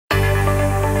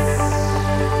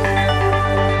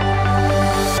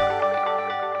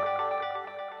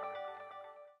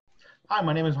Hi,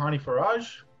 my name is Hani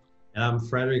Faraj. And I'm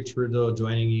Frederick Trudeau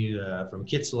joining you from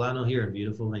Kitsilano here in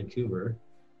beautiful Vancouver.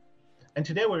 And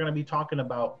today we're going to be talking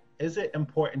about, is it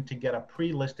important to get a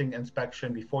pre-listing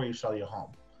inspection before you sell your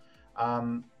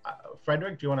home?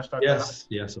 Frederick, do you want to start that off?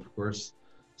 Yes, of course.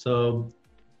 So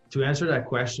to answer that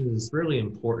question, it's really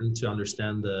important to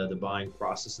understand the buying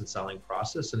process and selling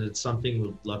process. And it's something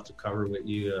we'd love to cover with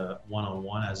you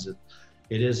one-on-one as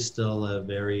it is still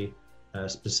very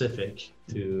specific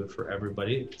for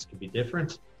everybody. It can be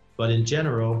different. But in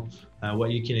general,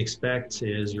 what you can expect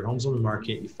is your home's on the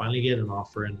market, you finally get an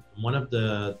offer, and one of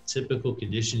the typical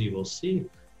conditions you will see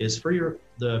is for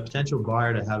the potential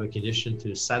buyer to have a condition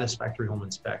to satisfactory home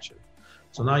inspection.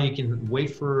 So now you can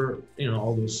wait for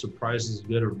all those surprises,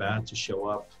 good or bad, to show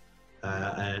up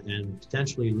and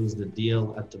potentially lose the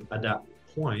deal at that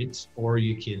point, or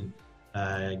you can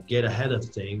get ahead of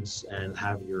things and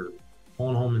have your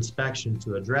own home inspection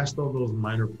to address all those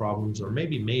minor problems or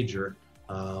maybe major.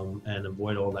 And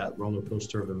avoid all that roller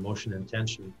coaster of emotion and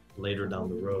tension later down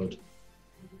the road.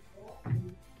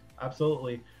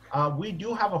 Absolutely. We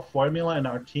do have a formula in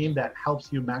our team that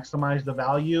helps you maximize the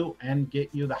value and get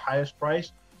you the highest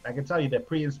price. I can tell you that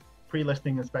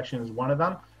pre-listing inspection is one of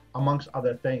them, amongst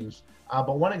other things.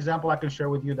 But one example I can share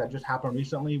with you that just happened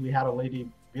recently, we had a lady,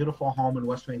 beautiful home in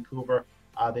West Vancouver.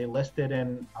 They listed,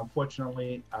 and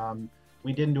unfortunately,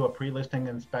 we didn't do a pre-listing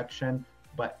inspection.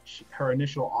 But her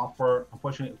initial offer,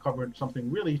 unfortunately, covered something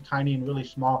really tiny and really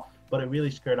small, but it really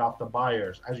scared off the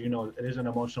buyers. As you know, it is an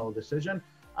emotional decision.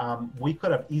 We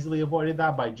could have easily avoided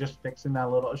that by just fixing that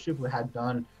little issue if we had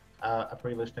done a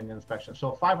pre-listing inspection.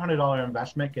 So a $500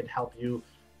 investment could help you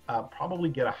probably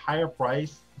get a higher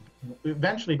price.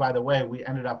 Eventually, by the way, we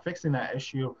ended up fixing that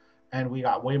issue and we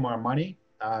got way more money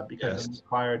because the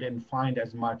buyer didn't find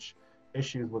as much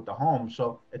issues with the home.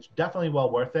 So it's definitely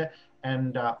well worth it.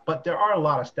 And but there are a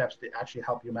lot of steps to actually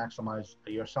help you maximize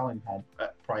your selling home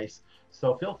price.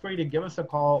 So feel free to give us a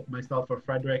call, myself or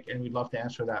Frederick, and we'd love to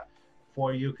answer that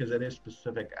for you because it is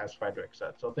specific, as Frederick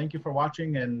said. So thank you for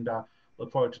watching, and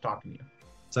look forward to talking to you.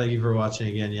 Thank you for watching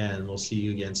again, and we'll see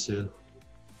you again soon.